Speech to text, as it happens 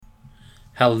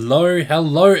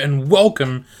Hello, and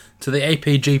welcome to the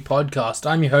APG podcast.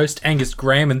 I'm your host, Angus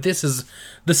Graham, and this is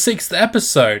the 6th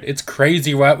episode. It's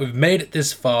crazy, right? We've made it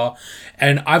this far,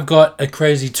 and I've got a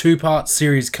crazy 2-part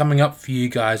series coming up for you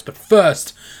guys. But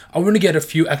first, I want to get a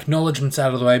few acknowledgements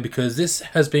out of the way because this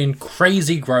has been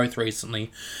crazy growth recently.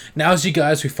 Now, as you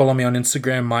guys who follow me on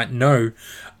Instagram might know,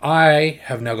 I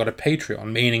have now got a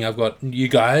Patreon, meaning you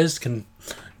guys can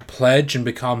pledge and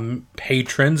become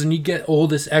patrons, and you get all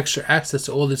this extra access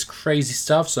to all this crazy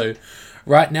stuff. So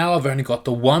right now I've only got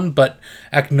the one, but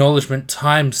acknowledgement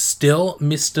time still.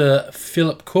 Mr.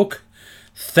 Philip Cook,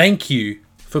 thank you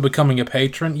for becoming a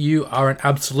patron. You are an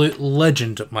absolute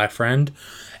legend, my friend.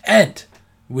 And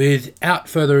without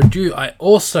further ado, I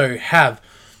also have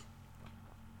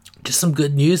just some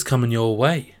good news coming your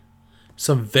way.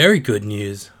 Some very good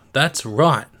news. That's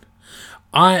right.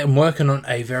 I am working on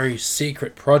a very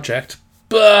secret project,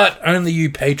 but only you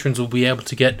patrons will be able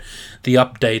to get the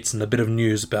updates and a bit of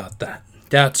news about that.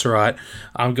 That's right.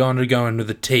 I'm going to go into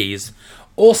the tease.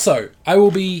 Also, I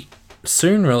will be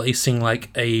soon releasing like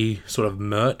a sort of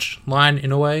merch line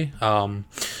in a way.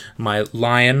 My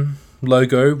lion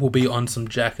logo will be on some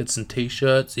jackets and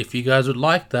t-shirts. If you guys would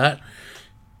like that,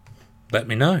 let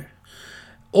me know.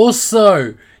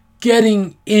 Also,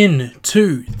 getting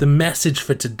into the message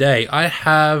for today, I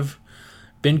have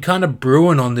been kind of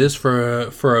brewing on this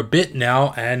for a bit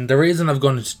now, and the reason I've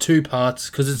gone into 2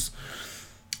 parts because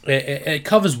it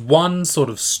covers one sort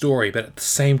of story, but at the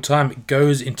same time it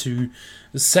goes into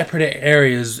separate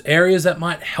areas that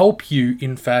might help you,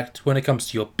 in fact, when it comes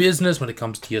to your business, when it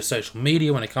comes to your social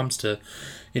media, when it comes to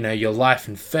your life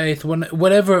and faith,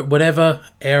 whatever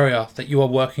area that you are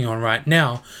working on right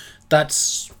now.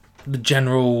 That's the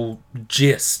general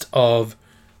gist of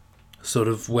sort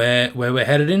of where we're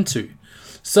headed into.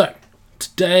 So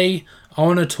today I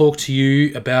want to talk to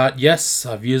you about, yes,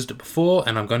 I've used it before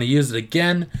and I'm going to use it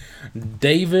again,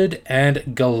 David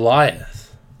and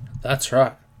Goliath. That's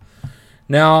right.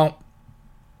 Now,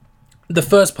 the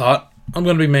first part, I'm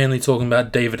going to be mainly talking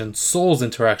about David and Saul's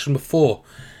interaction before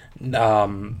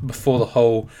the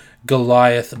whole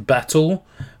Goliath battle,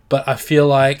 but I feel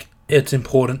like it's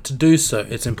important to do so.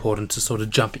 It's important to sort of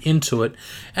jump into it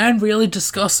and really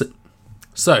discuss it.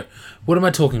 So, what am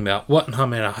I talking about?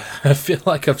 I feel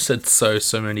like I've said so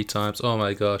many times. Oh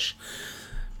my gosh.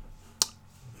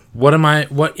 What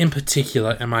in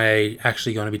particular am I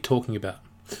actually going to be talking about?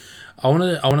 I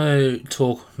want to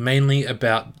talk mainly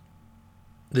about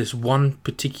this one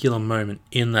particular moment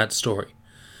in that story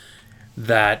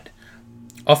that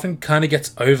often kind of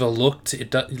gets overlooked. You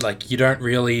don't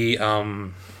really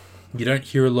you don't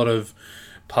hear a lot of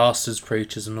pastors,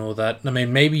 preachers, and all that. I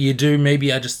mean, maybe you do.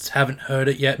 Maybe I just haven't heard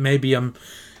it yet. Maybe I'm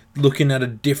looking at a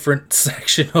different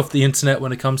section of the internet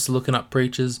when it comes to looking up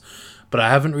preachers. But I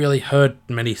haven't really heard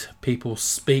many people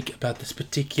speak about this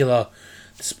particular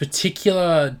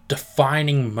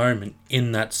defining moment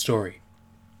in that story.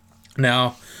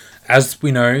 Now, as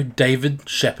we know, David,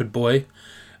 shepherd boy,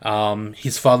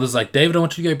 his father's like, David, I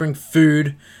want you to go bring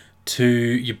food to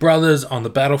your brothers on the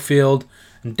battlefield.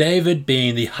 And David,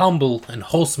 being the humble and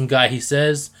wholesome guy he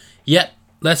says, yep,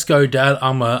 let's go, Dad.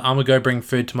 I'm gonna go bring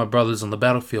food to my brothers on the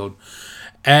battlefield.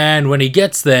 And when he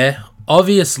gets there,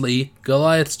 obviously,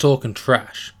 Goliath's talking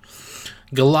trash.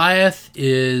 Goliath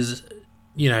is,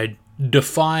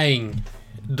 defying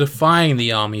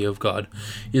the army of God.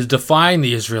 He's defying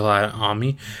the Israelite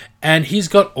army. And he's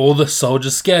got all the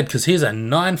soldiers scared because he's a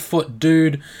 9-foot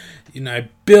dude,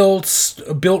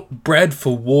 built, bred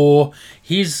for war.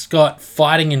 He's got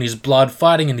fighting in his blood,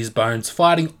 fighting in his bones,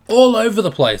 fighting all over the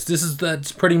place.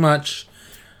 That's pretty much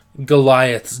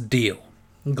Goliath's deal.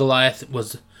 Goliath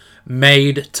was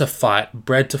made to fight,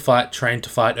 bred to fight, trained to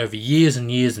fight over years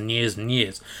and years and years and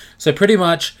years. So pretty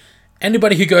much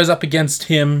anybody who goes up against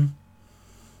him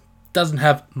doesn't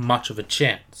have much of a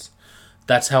chance.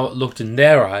 That's how it looked in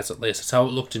their eyes, at least. That's how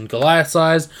it looked in Goliath's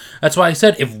eyes. That's why he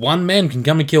said, if one man can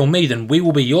come and kill me, then we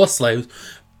will be your slaves.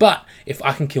 But if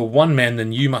I can kill one man,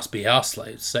 then you must be our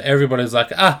slaves. So everybody's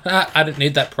like, I didn't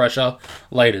need that pressure.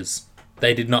 Laters.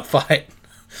 They did not fight.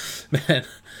 Man,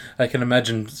 I can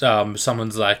imagine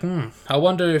someone's like, I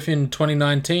wonder if in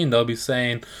 2019 they'll be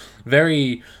saying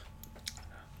very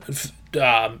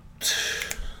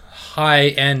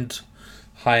high-end,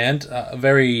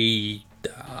 very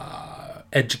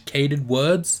educated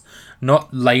words,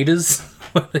 not laters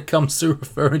when it comes to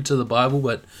referring to the Bible,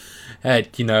 but hey,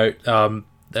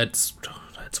 that's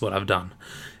what I've done.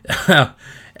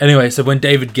 Anyway, so when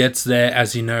David gets there,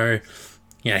 as you know,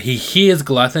 he hears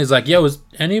Goliath and he's like, yo, is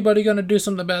anybody going to do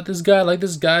something about this guy? Like,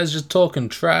 this guy's just talking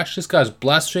trash. This guy's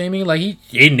blaspheming. Like,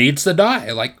 he needs to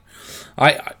die. Like,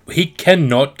 He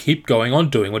cannot keep going on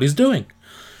doing what he's doing.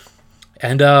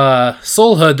 And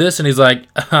Saul heard this, and he's like,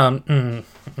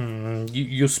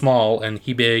 you're small, and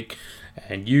he big,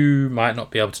 and you might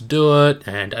not be able to do it,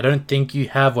 and I don't think you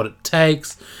have what it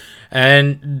takes.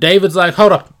 And David's like,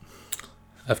 hold up.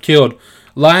 I've killed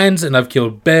lions and I've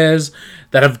killed bears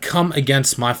that have come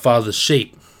against my father's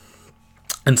sheep.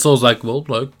 And Saul's like, well,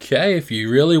 okay, if you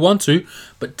really want to,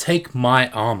 but take my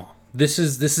armor. This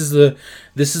is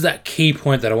that key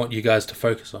point that I want you guys to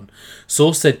focus on.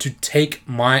 Saul said to take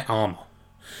my armor.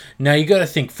 Now you got to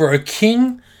think, for a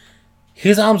king,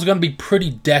 his armor's going to be pretty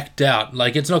decked out.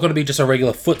 Like, it's not going to be just a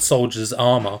regular foot soldier's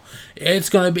armor. It's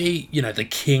going to be, the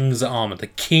king's armor, the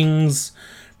king's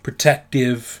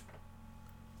protective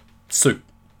suit.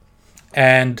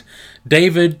 And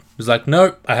David was like,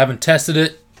 nope, I haven't tested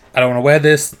it. I don't want to wear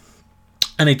this.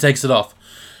 And he takes it off.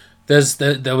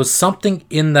 There was something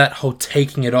in that whole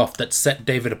taking it off that set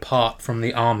David apart from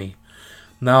the army.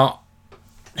 Now,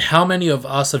 how many of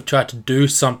us have tried to do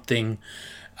something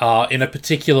in a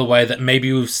particular way that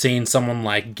maybe we've seen someone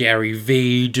like Gary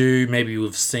Vee do, maybe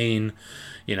we've seen,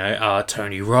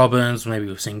 Tony Robbins, maybe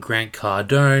we've seen Grant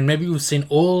Cardone, maybe we've seen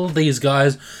all these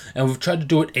guys, and we've tried to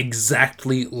do it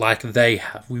exactly like they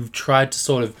have. We've tried to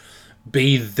sort of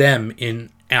be them in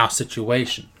our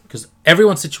situation, because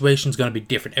everyone's situation is going to be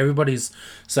different. Everybody's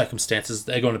circumstances,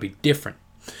 they're going to be different.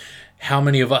 How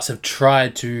many of us have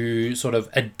tried to sort of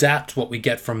adapt what we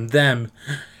get from them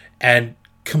and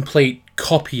copy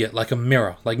it like a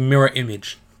mirror, like mirror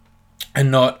image,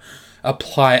 and not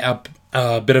apply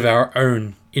a bit of our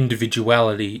own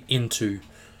individuality into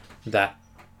that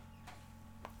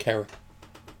character,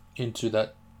 into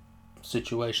that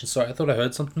situation. Sorry, I thought I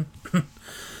heard something.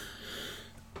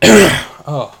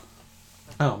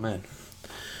 Oh man.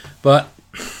 But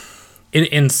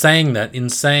in saying that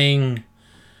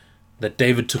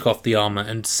David took off the armor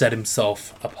and set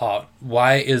himself apart,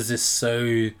 why is this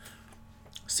so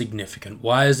significant?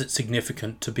 Why is it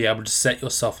significant to be able to set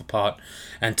yourself apart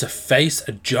and to face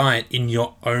a giant in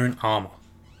your own armor?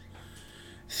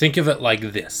 Think of it like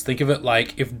this. Think of it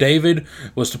like if David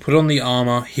was to put on the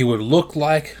armor, he would look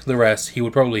like the rest. He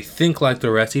would probably think like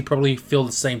the rest. He'd probably feel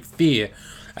the same fear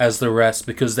as the rest,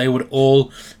 because they would all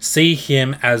see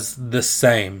him as the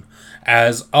same.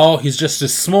 As, oh, he's just a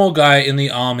small guy in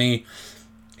the army.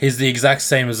 He's the exact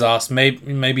same as us.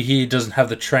 Maybe he doesn't have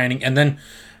the training. And then,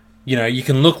 you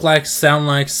can look like, sound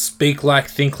like, speak like,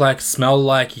 think like, smell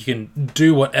like. You can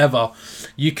do whatever.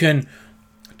 You can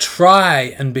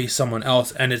try and be someone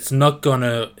else, and it's not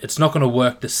gonna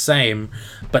work the same.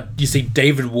 But you see,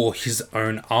 David wore his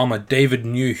own armor. David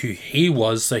knew who he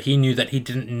was, so he knew that he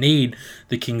didn't need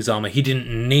the king's armor. He didn't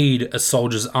need a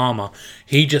soldier's armor.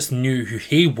 He just knew who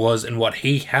he was and what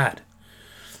he had.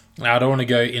 Now, I don't want to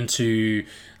go into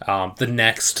the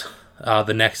next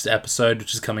episode,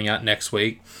 which is coming out next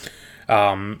week,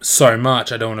 so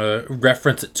much. I don't want to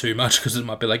reference it too much, because it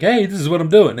might be like, hey, this is what I'm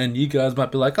doing, and you guys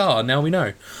might be like, oh, now we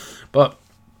know. But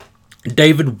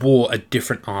David wore a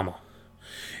different armor.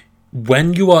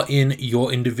 When you are in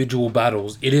your individual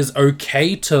battles, it is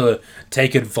okay to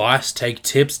take advice, take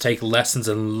tips, take lessons,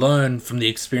 and learn from the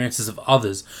experiences of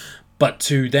others. But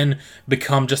to then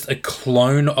become just a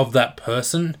clone of that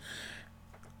person,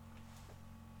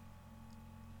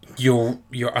 you're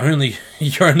only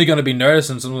going to be noticed,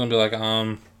 and someone's going to be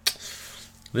like,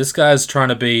 this guy's trying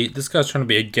to be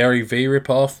a Gary Vee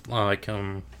ripoff. Like,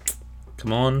 come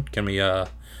on, can we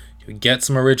get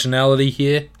some originality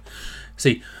here?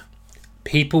 See,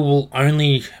 people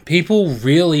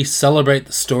really celebrate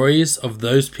the stories of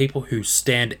those people who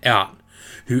stand out,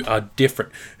 who are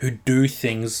different, who do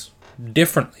things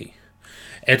differently.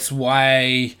 It's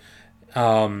why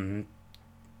I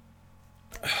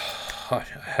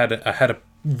had a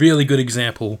really good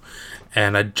example,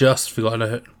 and I just forgot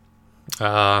it.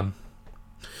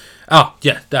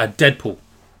 Deadpool.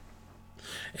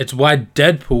 It's why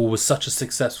Deadpool was such a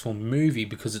successful movie,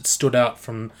 because it stood out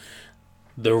from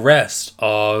the rest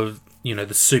of, the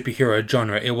superhero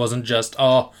genre. It wasn't just,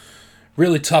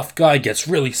 really tough guy gets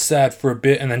really sad for a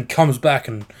bit and then comes back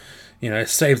and,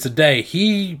 saves the day.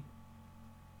 He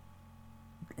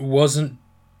wasn't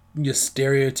your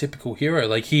stereotypical hero.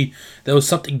 Like, there was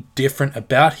something different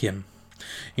about him.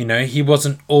 He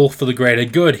wasn't all for the greater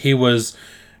good. He was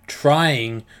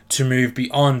trying to move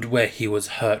beyond where he was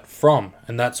hurt from.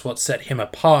 And that's what set him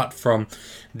apart from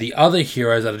the other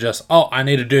heroes that are just, I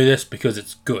need to do this because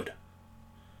it's good.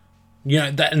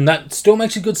 That still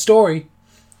makes a good story,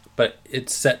 but it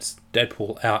sets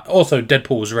Deadpool out. Also,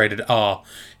 Deadpool was rated R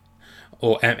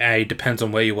or MA, depends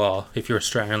on where you are. If you're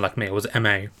Australian like me, it was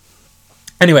MA.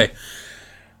 Anyway,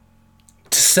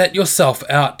 to set yourself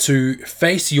out to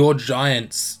face your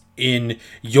giants in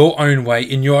your own way,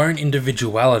 in your own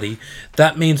individuality,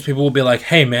 that means people will be like,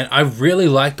 hey man, I really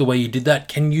like the way you did that.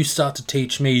 Can you start to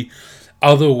teach me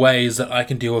other ways that I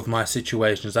can deal with my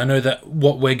situations? I know that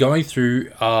what we're going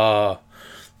through,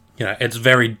 it's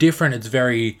very different. It's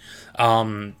very,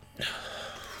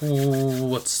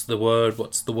 what's the word?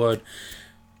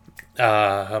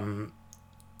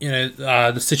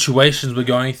 The situations we're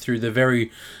going through, they're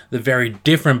very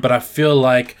different, but I feel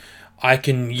like I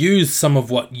can use some of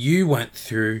what you went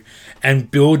through and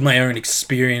build my own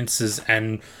experiences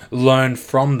and learn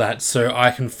from that so I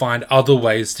can find other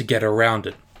ways to get around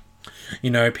it.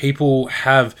 People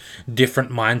have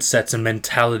different mindsets and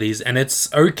mentalities, and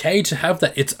it's okay to have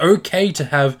that. It's okay to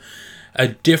have a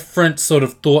different sort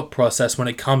of thought process when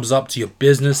it comes up to your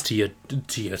business, to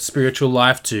your spiritual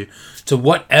life, to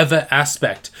whatever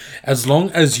aspect, as long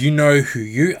as you know who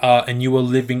you are and you are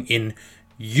living in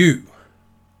you.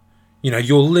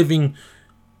 You're living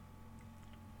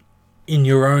in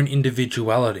your own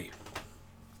individuality.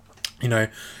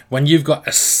 When you've got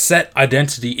a set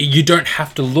identity, you don't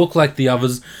have to look like the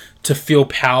others to feel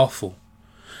powerful.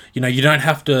 You don't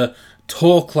have to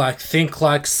talk like, think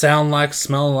like, sound like,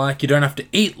 smell like. You don't have to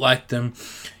eat like them.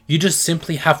 You just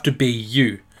simply have to be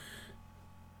you.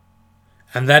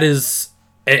 And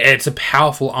it's a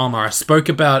powerful armor. I spoke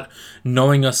about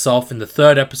knowing yourself in the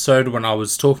 3rd episode when I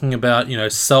was talking about,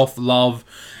 self-love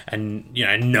and,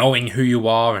 knowing who you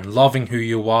are and loving who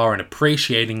you are and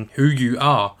appreciating who you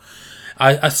are.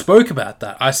 I spoke about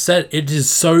that. I said it is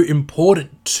so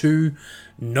important to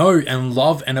know and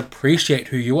love and appreciate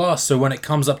who you are. So when it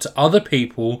comes up to other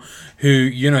people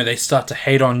who, they start to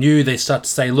hate on you, they start to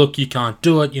say, look, you can't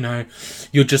do it,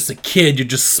 you're just a kid, you're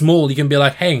just small. You can be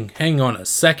like, hang on a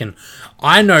second.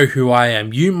 I know who I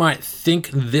am. You might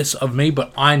think this of me,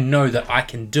 but I know that I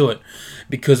can do it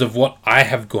because of what I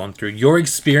have gone through. Your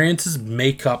experiences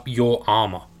make up your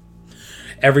armor.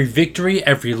 Every victory,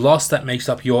 every loss, that makes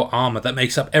up your armor. That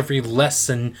makes up every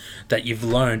lesson that you've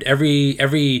learned.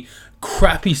 Every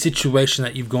crappy situation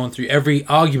that you've gone through. Every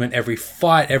argument, every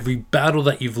fight, every battle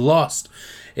that you've lost.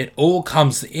 It all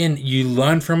comes in. You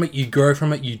learn from it, you grow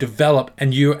from it, you develop,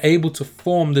 and you're able to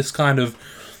form this kind of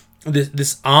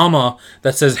this armor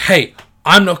that says, hey,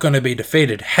 I'm not going to be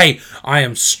defeated. Hey, I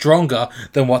am stronger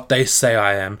than what they say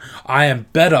I am. I am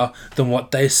better than what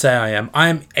they say I am. I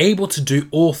am able to do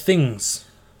all things.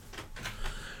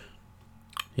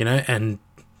 And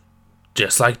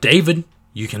just like David,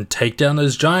 you can take down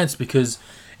those giants because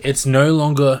it's no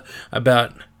longer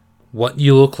about what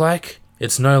you look like.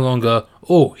 It's no longer,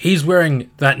 oh, he's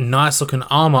wearing that nice looking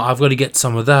armor, I've got to get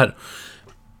some of that.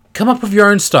 Come up with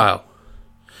your own style.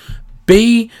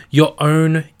 Be your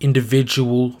own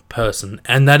individual person.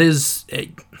 And that is,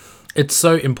 it's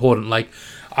so important. Like,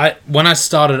 when I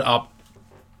started up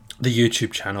the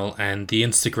YouTube channel and the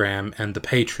Instagram and the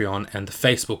Patreon and the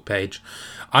Facebook page,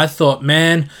 I thought,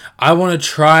 man, I want to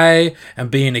try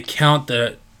and be an account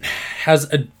that has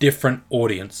a different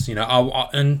audience.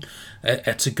 And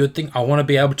it's a good thing. I want to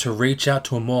be able to reach out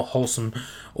to a more wholesome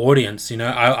audience.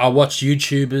 I watch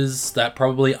YouTubers that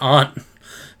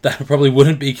probably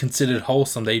wouldn't be considered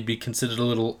wholesome. They'd be considered a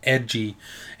little edgy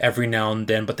every now and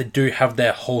then, but they do have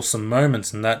their wholesome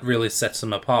moments, and that really sets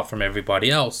them apart from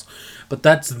everybody else. But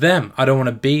that's them. I don't want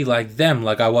to be like them.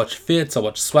 Like, I watch Fitz, I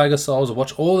watch Swagger Souls, I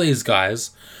watch all these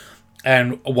guys,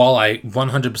 and while I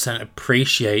 100%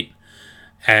 appreciate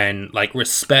and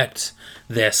respect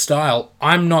their style,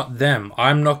 I'm not them.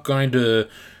 I'm not going to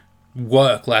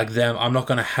work like them. I'm not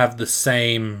going to have the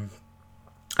same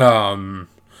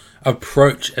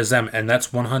approach as them, and that's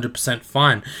 100%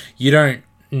 fine. You don't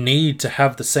need to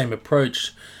have the same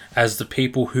approach as the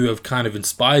people who have kind of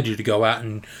inspired you to go out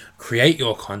and create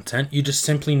your content. You just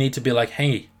simply need to be like,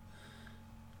 hey,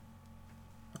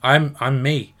 I'm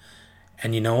me.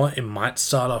 And you know what? It might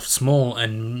start off small,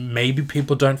 and maybe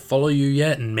people don't follow you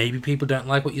yet, and maybe people don't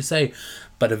like what you say,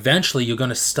 but eventually you're going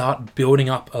to start building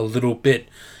up a little bit,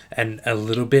 and a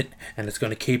little bit, and it's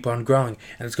going to keep on growing,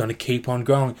 and it's going to keep on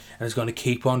growing, and it's going to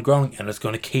keep on growing, and it's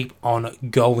going to keep on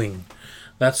going.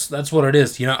 That's what it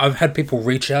is. I've had people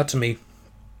reach out to me,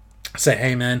 say,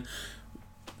 hey man,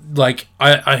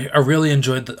 I really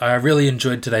enjoyed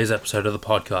today's episode of the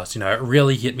podcast. It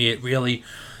really hit me. It really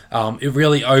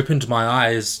opened my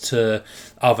eyes to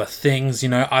other things.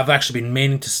 I've actually been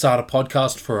meaning to start a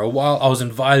podcast for a while. I was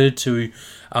invited to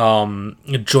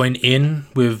join in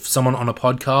with someone on a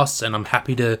podcast, and I'm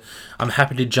happy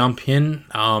to jump in.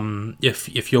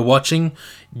 If you're watching,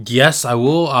 yes, I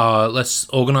will. Let's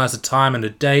organize a time and a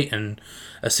date, and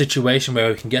a situation where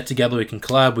we can get together, we can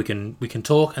collab, we can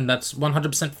talk, and that's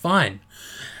 100% fine.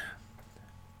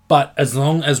 But as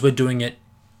long as we're doing it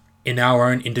in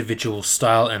our own individual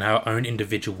style and our own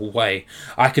individual way.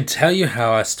 I can tell you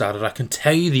how I started. I can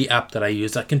tell you the app that I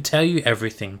used. I can tell you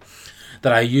everything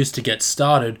that I used to get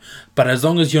started. But as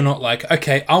long as you're not like,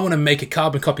 okay, I want to make a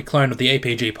carbon copy clone of the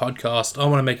APG podcast. I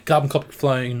want to make a carbon copy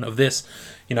clone of this.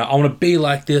 I want to be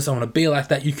like this. I want to be like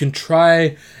that. You can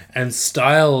try and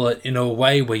style it in a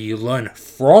way where you learn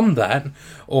from that,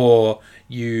 or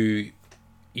you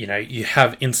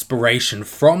have inspiration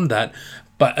from that.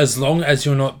 But as long as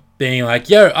you're not being like,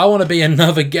 yo, I want to be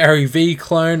another Gary V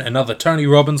clone, another Tony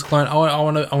Robbins clone. I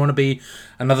want to be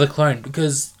another clone,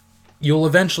 because you'll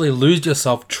eventually lose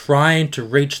yourself trying to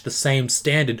reach the same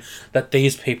standard that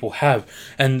these people have.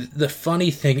 And the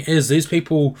funny thing is, these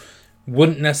people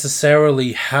wouldn't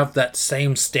necessarily have that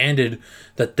same standard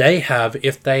that they have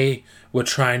if they were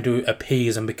trying to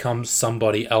appease and become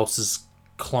somebody else's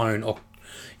clone, or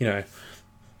to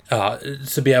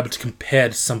be able to compare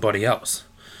to somebody else.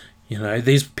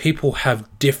 These people have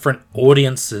different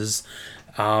audiences.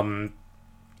 They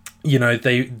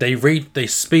read, they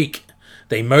speak,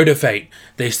 they motivate,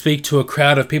 they speak to a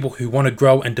crowd of people who want to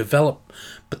grow and develop,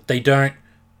 but they don't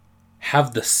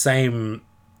have the same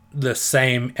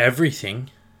everything.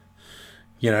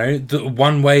 The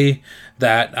one way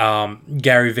that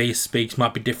Gary Vee speaks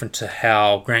might be different to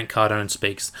how Grant Cardone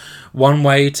speaks. One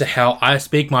way to how I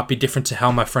speak might be different to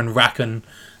how my friend Racken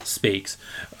speaks,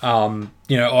 or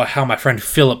how my friend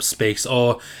Philip speaks,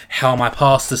 or how my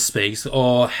pastor speaks,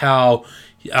 or how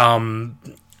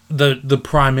the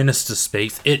Prime Minister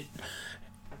speaks.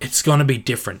 It's going to be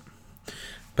different.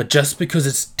 But just because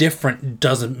it's different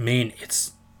doesn't mean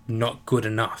it's not good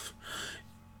enough.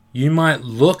 You might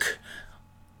look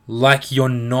like you're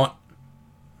not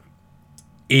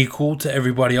equal to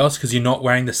everybody else because you're not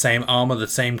wearing the same armor, the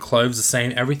same clothes, the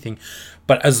same everything.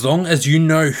 But as long as you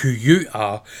know who you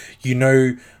are, you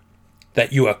know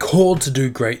that you are called to do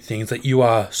great things, that you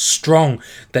are strong,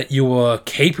 that you are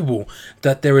capable,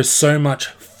 that there is so much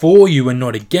for you and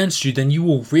not against you, then you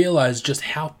will realize just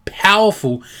how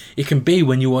powerful it can be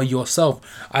when you are yourself.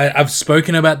 I've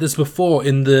spoken about this before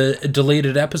in the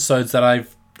deleted episodes that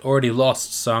I've already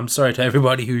lost, so I'm sorry to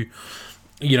everybody who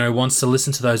wants to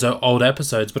listen to those old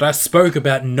episodes, but I spoke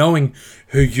about knowing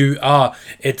who you are.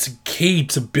 It's key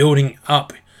to building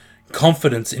up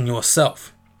confidence in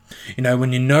yourself.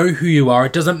 When you know who you are,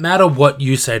 it doesn't matter what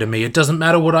you say to me. It doesn't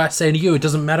matter what I say to you. It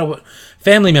doesn't matter what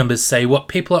family members say, what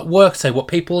people at work say, what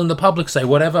people in the public say,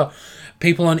 whatever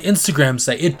people on Instagram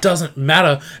say. It doesn't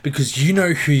matter, because you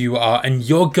know who you are, and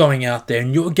you're going out there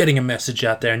and you're getting a message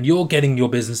out there, and you're getting your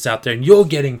business out there, and you're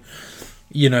getting,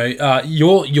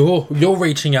 you're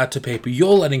reaching out to people.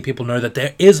 You're letting people know that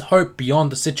there is hope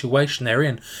beyond the situation they're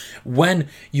in. When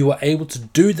you are able to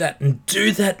do that, and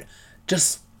do that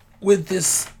just with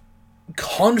this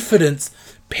confidence,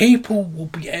 people will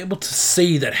be able to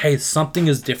see that, hey, something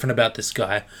is different about this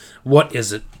guy. What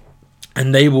is it?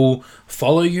 And they will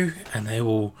follow you, and they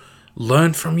will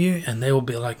learn from you, and they will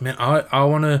be like, man, I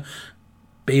want to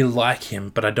be like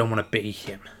him, but I don't want to be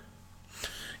him.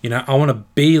 I want to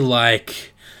be like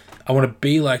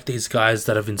these guys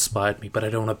that have inspired me, but I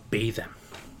don't want to be them.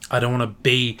 I don't want to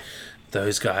be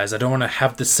those guys. I don't want to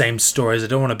have the same stories. I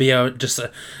don't want to be just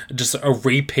a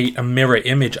repeat, a mirror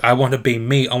image. I want to be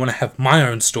me. I want to have my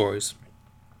own stories.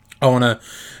 I want to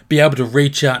be able to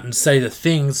reach out and say the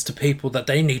things to people that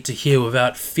they need to hear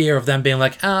without fear of them being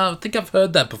like, I think I've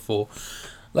heard that before.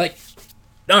 Like,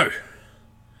 no.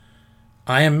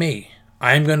 I am me.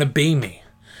 I am going to be me.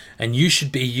 And you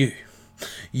should be you.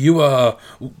 You are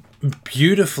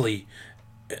wonderfully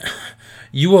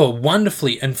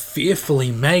and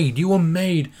fearfully made. You are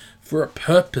made for a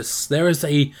purpose. There is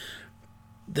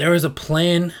a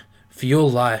plan for your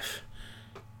life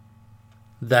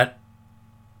that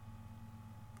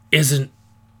isn't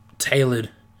tailored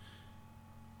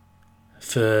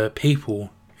for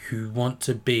people who want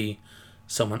to be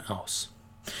someone else.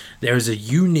 There is a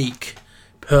unique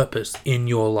purpose in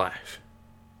your life.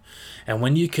 And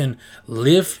when you can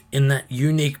live in that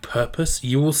unique purpose,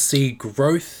 you will see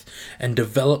growth and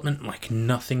development like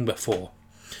nothing before.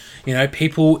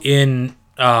 People in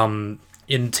Team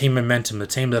Momentum, the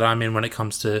team that I'm in when it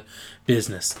comes to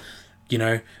business,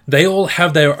 they all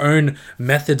have their own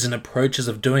methods and approaches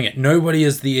of doing it. Nobody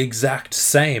is the exact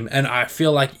same. And I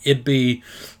feel like it'd be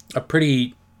a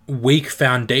pretty weak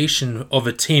foundation of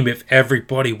a team if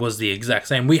everybody was the exact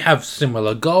same. We have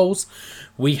similar goals.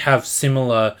 We have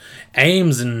similar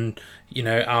aims and,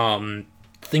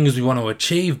 things we want to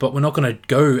achieve, but we're not going to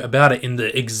go about it in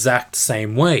the exact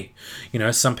same way. You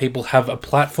know, some people have a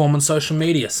platform on social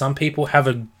media. Some people have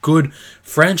a good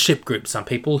friendship group. Some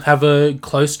people have a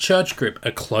close church group,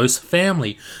 a close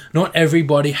family. Not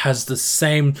everybody has the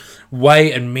same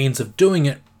way and means of doing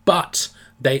it, but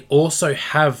they also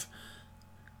have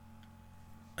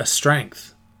a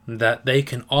strength that they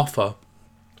can offer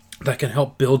that can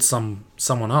help build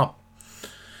someone up.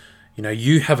 You know,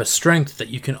 you have a strength that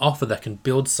you can offer that can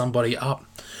build somebody up.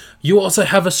 You also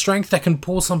have a strength that can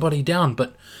pull somebody down,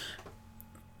 but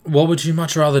what would you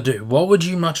much rather do? What would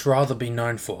you much rather be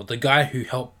known for? The guy who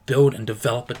helped build and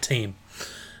develop a team,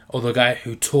 or the guy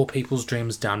who tore people's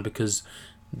dreams down because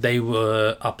they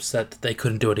were upset that they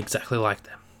couldn't do it exactly like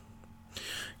them?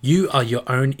 You are your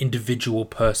own individual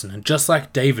person, and just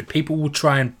like David, people will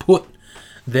try and put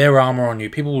their armor on you.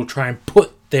 People will try and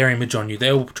put their image on you.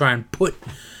 They will try and put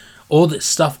all this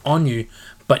stuff on you,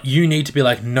 but you need to be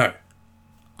like, no,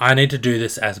 I need to do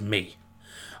this as me.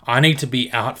 I need to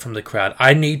be out from the crowd.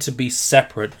 I need to be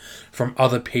separate from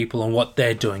other people and what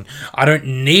they're doing. I don't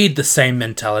need the same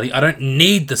mentality. I don't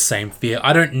need the same fear.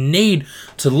 I don't need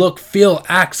to look, feel,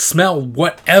 act, smell,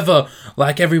 whatever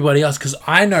like everybody else, because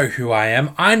I know who I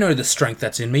am. I know the strength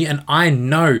that's in me, and I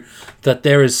know that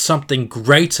there is something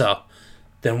greater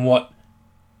than what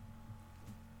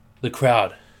the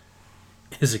crowd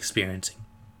is experiencing.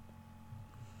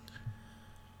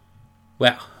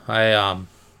 Wow, I'm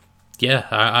going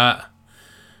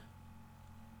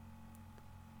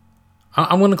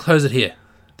to close it here.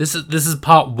 This is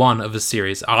part 1 of a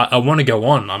series. I want to go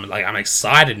on. I'm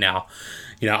excited now.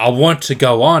 You know, I want to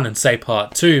go on and say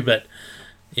part 2, but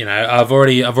you know, I've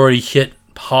already hit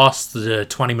past the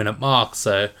 20-minute mark,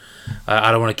 so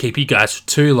I don't want to keep you guys for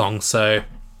too long. So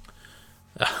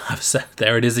I've said,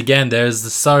 there it is again. There's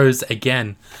the so's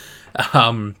again.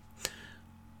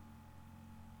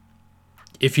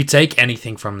 If you take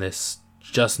anything from this,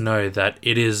 just know that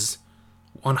it is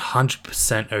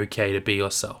 100% okay to be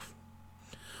yourself.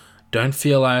 Don't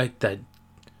feel like that,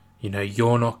 you know,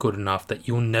 you're not good enough, that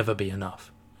you'll never be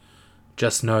enough.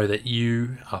 Just know that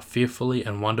you are fearfully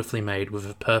and wonderfully made with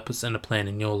a purpose and a plan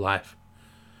in your life,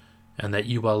 and that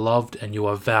you are loved and you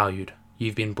are valued.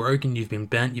 You've been broken, you've been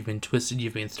bent, you've been twisted,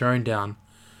 you've been thrown down,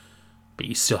 but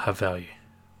you still have value.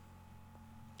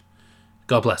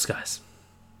 God bless, guys.